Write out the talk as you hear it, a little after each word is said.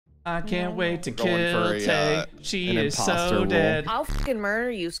I can't wait to Going kill for a, Tay. She an is imposter so roll. dead. I'll fucking murder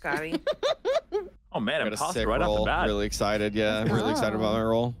you, Scotty. Oh man, Got a imposter sick right off roll. the bat. Really excited. Yeah, I'm really excited about my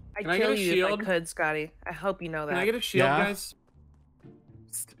roll. I'd Can I kill get a you if I shield? could, Scotty. I hope you know that. Can I get a shield, Yeah? guys?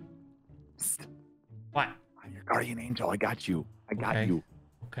 What? I'm your guardian angel. I got you. I got Okay. you.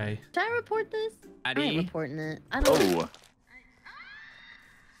 Okay. Should I report this? I Addy. ain't reporting it. I don't know. Oh.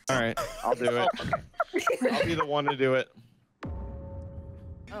 All right, I'll do it. I'll be the one to do it.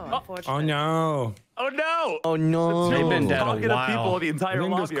 Oh, unfortunate. Oh no. Oh no! Oh no! They've been dead a Talking to while. people, the I entire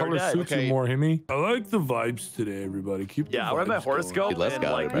think this lobby are color dead. suits you more, Himmy. I like the vibes today, everybody. Keep the Yeah, I read my vibes horoscope Let's and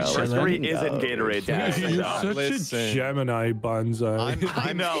go, like bro. Mercury is in Gatorade. Yeah. today. You're such Listen. a Gemini, Banzai.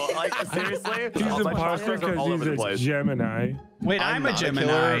 I know, like seriously. He's all my imposter chakras are all over the because he's a place. Gemini. Wait, I'm I'm a not a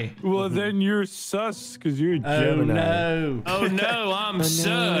Gemini. Well, then you're sus because you're a Oh Gemini. no. Oh no, I'm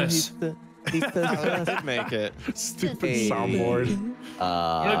sus. I did make it. Stupid Hey. soundboard. Look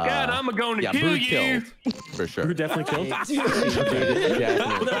out, I'm going to Yeah, kill Brood you. killed. For sure. Who definitely killed? Definitely.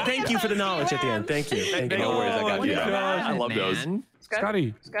 Well, thank you for the knowledge at the end. Thank you. Thank you. No worries, I got you. God. I love those.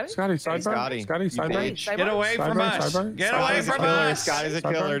 Scotty. Scotty, sidebar. Scotty, Scotty, you sidebar. bitch. Get away from Sidebar, us. sidebar. Get away Scotty's a from killer. us. Scotty's a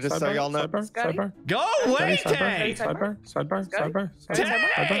killer, just so y'all know. Scotty? Sidebar. Go away, Tay. Sidebar. Sidebar.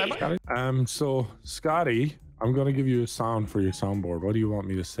 Tay. Scotty. So Scotty, I'm gonna give you a sound for your soundboard. What do you want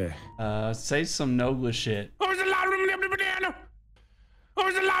me to say? Say some Nogla shit. Oh, there's a lot of room in the banana. Oh,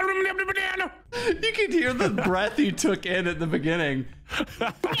 there's a lot of room in the banana. You could hear the breath he took in at the beginning.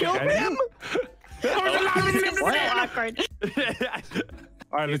 Kill him. There's a lot of room in the banana.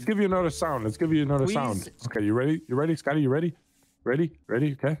 All right, let's give you another sound. Sound. Okay, you ready? You ready, Scotty? You ready? Ready?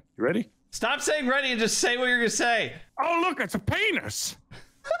 Okay, you ready? Stop saying ready and just say what you're gonna say. Oh, look, it's a penis.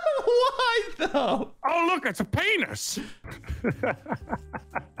 Why though? Oh, look, it's a penis.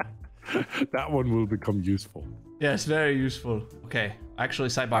 That one will become useful. Yes, very useful. Okay, actually,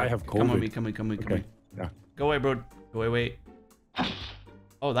 sidebar. I have Come with COVID. me. Come with me. Okay. Yeah. Go away, bro. Go away. Wait.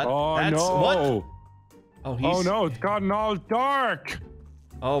 Oh, that's no. what? Oh, he's. Oh no, it's gotten all dark.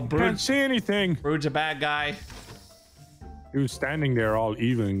 Oh, Can't Brood. see anything. Brood's a bad guy. He was standing there all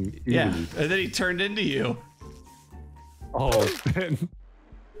evenly. Yeah, and then he turned into you. Oh, then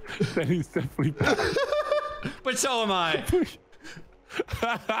he's definitely bad. But so am I.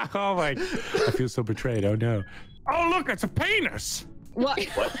 Oh my! I feel so betrayed. Oh no! Oh look, it's a penis. What?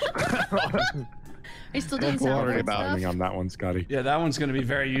 Are you still doing Worry soundboard about me stuff? on that one, Scotty. Yeah, that one's gonna be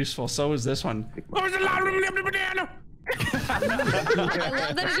very useful. So is this one. Oh, there's a lot of room in the banana. I love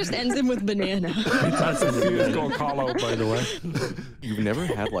that it just ends in with banana. That's a CS:GO call out, by the way. You've never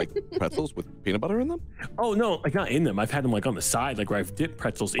had like pretzels with peanut butter in them? Oh no, like not in them. I've had them like on the side, like where I've dipped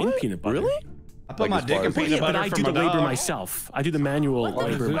pretzels in peanut butter. Really? I put Like my as dick far in as- peanut Yeah, butter but I for do my the labor dog. myself. I do the manual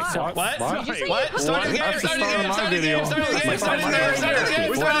labor myself. What? Did you say What? you Start put- again. That's the Start start of again. my Start video. again. Start again. Start again. Start again.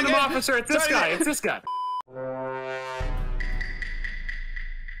 Who's Start random again. officer? It's this guy. It's this guy.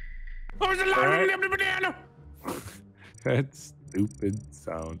 Oh, there's a lot of room in the banana. That stupid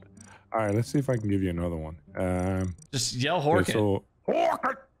sound. All right, let's see if I can give you another one. Just yell Okay, Horkin. so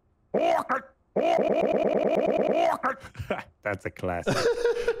that's a classic.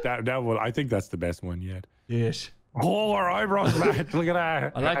 that one, I think that's the best one yet. Yes. Oh, our eyebrows match. Look at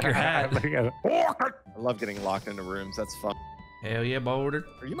that. I like your hat. Look at it. I love getting locked into rooms. That's fun. Hell yeah, Boulder.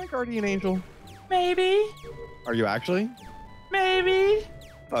 Are you my guardian angel? Maybe. Are you actually? Maybe.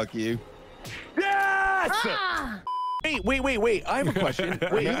 Fuck you. Yes! Ah! Wait. I have a question.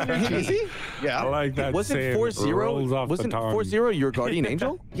 Wait, Is he? Yeah. I like that. wasn't saying 4-0? rolls off the Wasn't tongue. 4-0 your guardian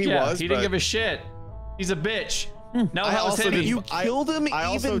angel? He Yeah, was. he but didn't give a shit. He's a bitch. No I hell is also hitting. didn't- You killed him I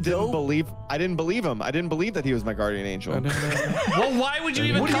also even didn't though... believe. I didn't believe him. I didn't believe that he was my guardian angel. Well, why would you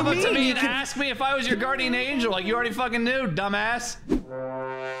even What do come you up to mean? me You and can- ask me if I was your guardian angel? Like you already fucking knew, dumbass.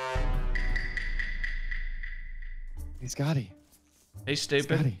 Hey, Scotty. Hey,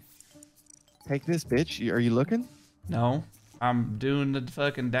 stupid. Scotty. Take this, bitch. Are you looking? No, I'm doing the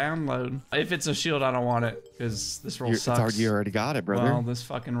fucking download. If it's a shield, I don't want it because this roll It's sucks. you already got it, brother. Well, this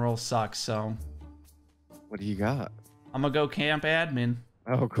fucking roll sucks. So What do you got? I'm gonna go camp admin.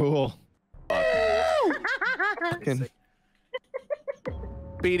 Oh, cool.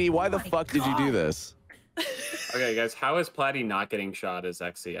 Beatty, why the fuck did you do this? Okay, guys, how is Platy not getting shot as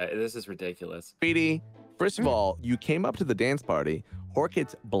Exy? This is ridiculous. Beatty, first of all, you came up to the dance party.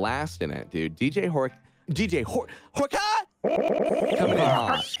 Horkit's blasting it, dude. DJ Horka! Coming in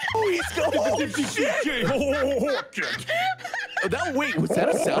hot. Oh, he's going. Oh, shit. Wait, was that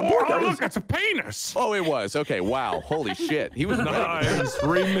a soundboard? That Oh, was... look, it's a penis. Oh, it was. Okay, wow. Holy shit. He was Nice.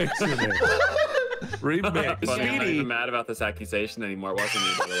 Remixing it. Remix. Funny, I'm not Speedy. even mad about this accusation anymore, wasn't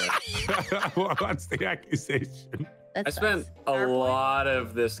he, by the way? What's the accusation? That I spent sucks. a lot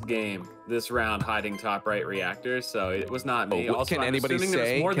of this round hiding top right reactors, so it was not me. Oh, Also, can I'm anybody assuming there's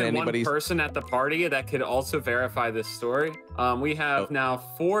say- more can than one anybody- person at the party that could also verify this story. We have now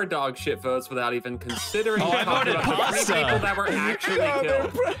 4 dog shit votes without even considering Oh, I talking voted about the 3 pasta. people that were actually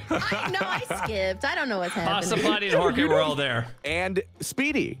killed. I skipped. I don't know what's Pasta, happening. Platy, and Horky were all there. And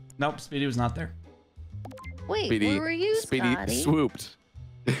Speedy. Nope, Speedy was not there. Wait, Speedy. where were you, Speedy Scotty? swooped.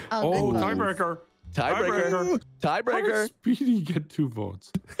 Oh, good vote. tiebreaker. Tiebreaker. How did Tiebreaker. Speedy get 2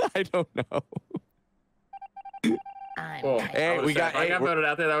 votes? I don't know. Cool. Hey, we got- If I hey, got we're- voted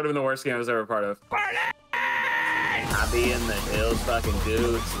out there, that would have been the worst game I was ever a part of. I be in the hills, fucking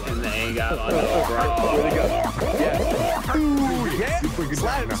dudes, and they ain't got on the Yeah. Ooh, yeah.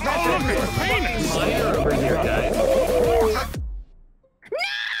 Slap, smash it. over here, guys.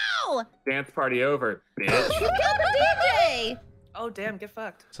 No! Dance party over, bitch. You killed the DJ! Oh, damn, get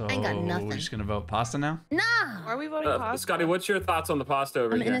fucked. So I got nothing. we're just gonna vote pasta now? Nah! Why are we voting pasta? Scotty, what's your thoughts on the pasta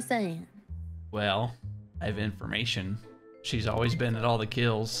over I'm here? innocent. Well, I have information. She's always been at all the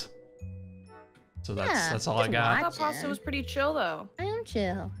kills. So that's all I just got. I thought pasta was pretty chill, though. I am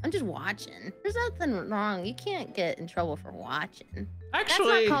chill. I'm just watching. There's nothing wrong. You can't get in trouble for watching. Actually,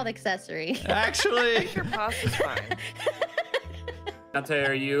 That's not called accessory. actually, Your pasta's fine. Dante,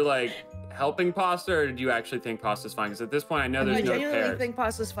 are you like helping pasta, or do you actually think pasta's fine? Because at this point, I know I there's no genuinely pairs. think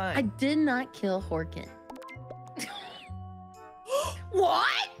pasta's fine. I did not kill Horkin. What?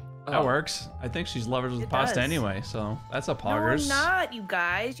 that works. I think she's lovers with It pasta does. anyway, so that's a No, I'm poggers. not, you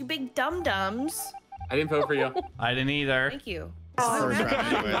guys. You big dum-dums. I didn't vote for you. I didn't either. Thank you. First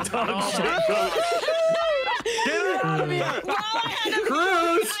round anyway.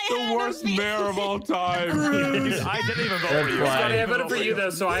 Cruz! The worst mayor of all time. I didn't even vote for you. Good Scotty, I play. voted for you though,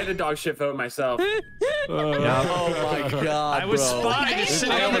 so I had a dog shit vote myself. Yeah. Oh my God. I was bro. spying, just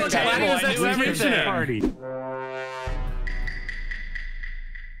sitting I on the almost table. had I this knew kitchen everything. Party.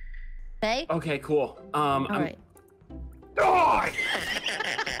 Okay? Okay, cool. All right. Oh,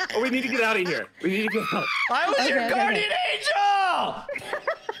 we need to get out of here. We need to get out. I was your Okay, guardian angel!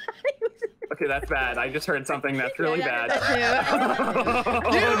 Okay, that's bad. I just heard something that's really Yeah, bad. that Oh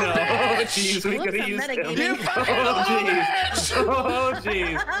no! Jeez, we Whoops, could have I'm used him. metagaming. Oh jeez! Oh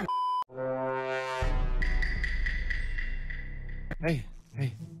jeez! Hey,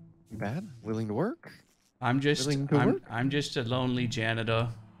 you bad? Willing to work? I'm just Willing to work? I'm just a lonely janitor.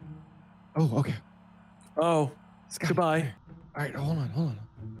 Oh, okay. Oh, goodbye. All right, hold on.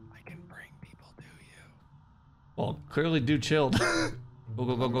 I can bring people to you. Well, clearly dude chilled. Go,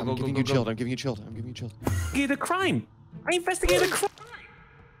 go, go, go, I'm go, giving go, you go, chilled. go. I'm giving you chilled. I'm giving you chilled. Investigated a crime. I investigated a crime.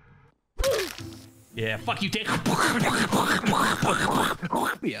 Yeah, fuck you, dick.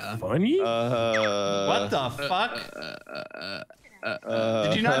 Yeah. Funny? What the fuck?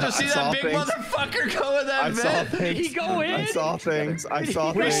 Did you not just see that big motherfucker go in that vent? things. He go in? I saw things. I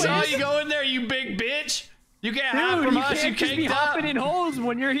saw We things. saw you go in there, you big bitch. You can't hide from us, you caked up. in holes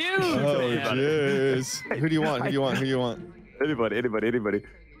when you're huge. Oh, jeez. Who do you want? Who do you want? Who do you want? Anybody.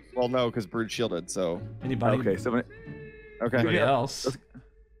 Well, no, because Brood shielded, so. Anybody, Okay, so Okay. anybody else?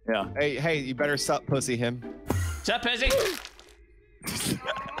 yeah. Hey, you better sup pussy him. What's up, Pezzy?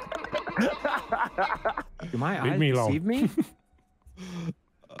 Do my Leave eyes me alone. deceive me?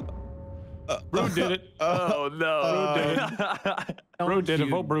 Brood did it. Oh no. Brood did it.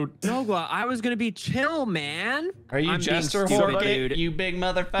 Vote Brood. Nogla, I was gonna be chill, man. Are you I'm being Jester stupid, Horkett, dude. you big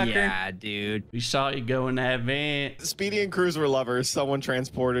motherfucker? Yeah, dude. We saw you go in that vent. Speedy and Cruz were lovers. Someone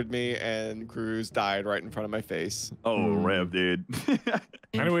transported me, and Cruz died right in front of my face. Oh, Rev, dude.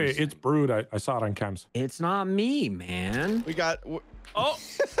 Anyway, it's Brood. I saw it on cams. It's not me, man. We got. Oh,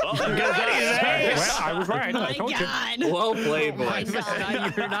 Well, I was right. I told you. Well played, Oh my boys.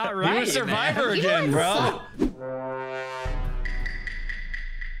 God, you're not You right. a survivor man. again, bro.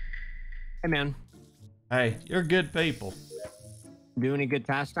 Hey, man. Hey, you're good people. Do any good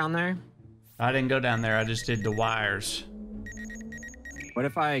tasks down there? I didn't go down there. I just did the wires. What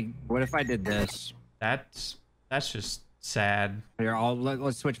if I did this? That's just sad. Here,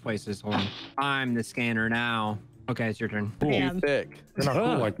 let's switch places. Hold on. I'm the scanner now. Okay, it's your turn. Damn. Thick. You're not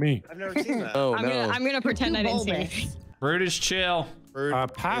cool like me. I've never seen that. Oh I'm no. gonna pretend I didn't see bulbous. anything. Brutus chill. Brood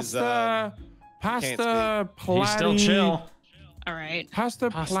is, Pasta. Pasta. Platy. He's still chill. All right. Pasta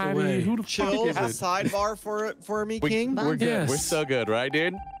Platy. Who the fuck Chill is a it? sidebar for me, King. We're good. Yes. We're so good, right,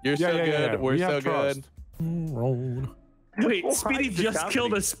 dude? You're Yeah, so yeah, good. yeah. We're We so have good. trust. Roll. Wait, What Speedy is just happening?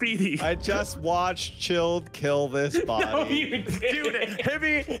 killed a Speedy. I just watched Chilled kill this body. No, you didn't. Dude,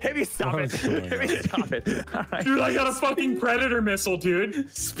 Heavy, stop it. Heavy, stop it. All right. Dude, I got a fucking predator missile, dude.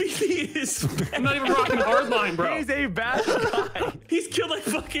 Speedy is. I'm not even rocking hardline, bro. He's a bad guy. He's killed like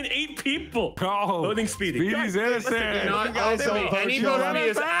fucking 8 people. Oh, Loading Speedy. Speedy's innocent. You guys Honestly, don't vote any Chill vote on for me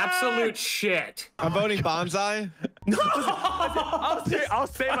it? is absolute shit. I'm voting Bonsai. I'll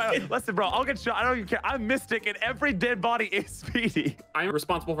say my. Listen, bro. I'll get shot. I don't even care. I'm Mystic, and every dead body is Speedy. I'm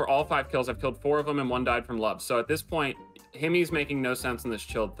responsible for all 5 kills. I've killed 4 of them, and 1 died from love. So at this point, Himmy's making no sense in this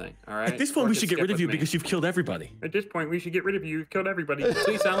chilled thing. All right. At this point, Or we to should get skip rid of with you me. because you've killed everybody. At this point, we should get rid of you. You've killed everybody.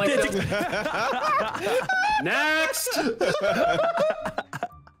 So you sound like Phil. Next.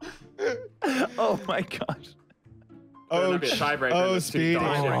 Oh my gosh. Oh, That'd be a tiebreaker. oh, There's 2 Speedy.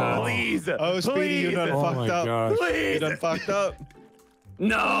 dogs with that. Please. Oh, Speedy, you done Oh fucked my up. gosh. You Please. done fucked up.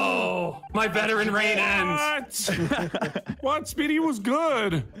 No, my veteran reign ends. What? What? Speedy was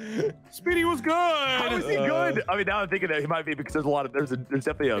good. Speedy was good. How is he good? I mean, now I'm thinking that he might be because there's a lot of there's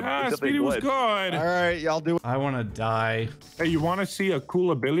definitely a Yeah, there's definitely Speedy a was glitch. good. All right, y'all do it. I want to die. Hey, you want to see a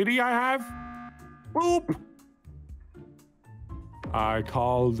cool ability I have? Boop. I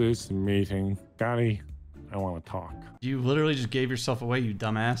call this meeting. Daddy, I want to talk. You literally just gave yourself away, you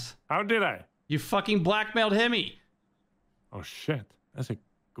dumbass. How did I? You fucking blackmailed Hemi. Oh, shit. That's a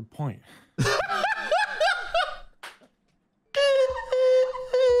good point.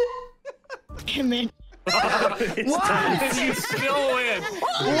 Damn it. And you still win.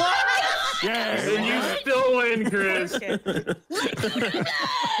 Yes. And you still win, Chris.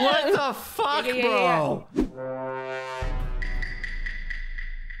 What the fuck, bro?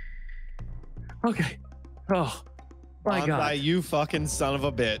 Okay. Oh, my God. Bonsai, you fucking son of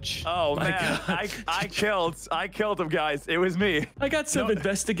a bitch. Oh My man, God. I killed him, guys. It was me. I got some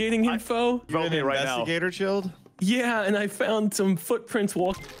investigating info. You're Vote an me right now. investigator, Chilled? Yeah, and I found some footprints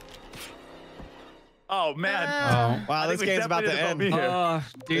walk. Oh man. Oh. Wow, I this think we game's about to definitely end. need to vote me here.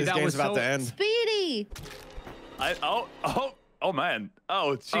 Dude, This that game's was about so... to end. Speedy. Oh man.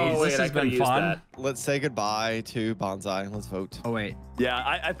 Oh jeez. Oh, wait, this I has could've been used fun. that. Let's say goodbye to Bonsai. Let's vote. Oh, wait. Yeah,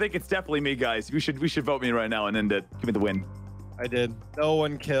 I think it's definitely me, guys. We should vote me right now and end it. Give me the win. I did. No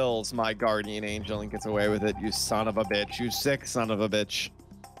one kills my guardian angel and gets away with it, you son of a bitch. You sick son of a bitch.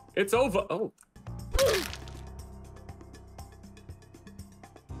 It's over. Oh.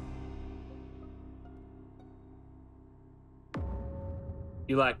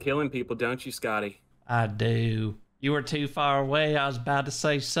 You like killing people, don't you, Scotty? I do. You were too far away. I was about to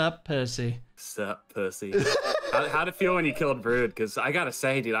say sup, pussy. Sup, pussy. How'd it feel when you killed Brood? Because I gotta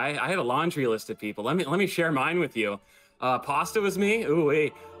say, dude, I had a laundry list of people. Let me share mine with you. Pasta was me. Ooh,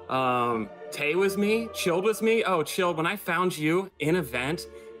 wait. Tay was me. Chilled was me. Oh, Chilled, when I found you in a vent,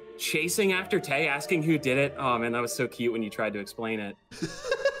 chasing after Tay, asking who did it. Oh, man, that was so cute when you tried to explain it.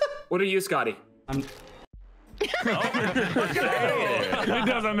 What are you, Scotty? I'm It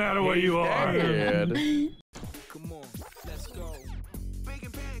doesn't matter where you are.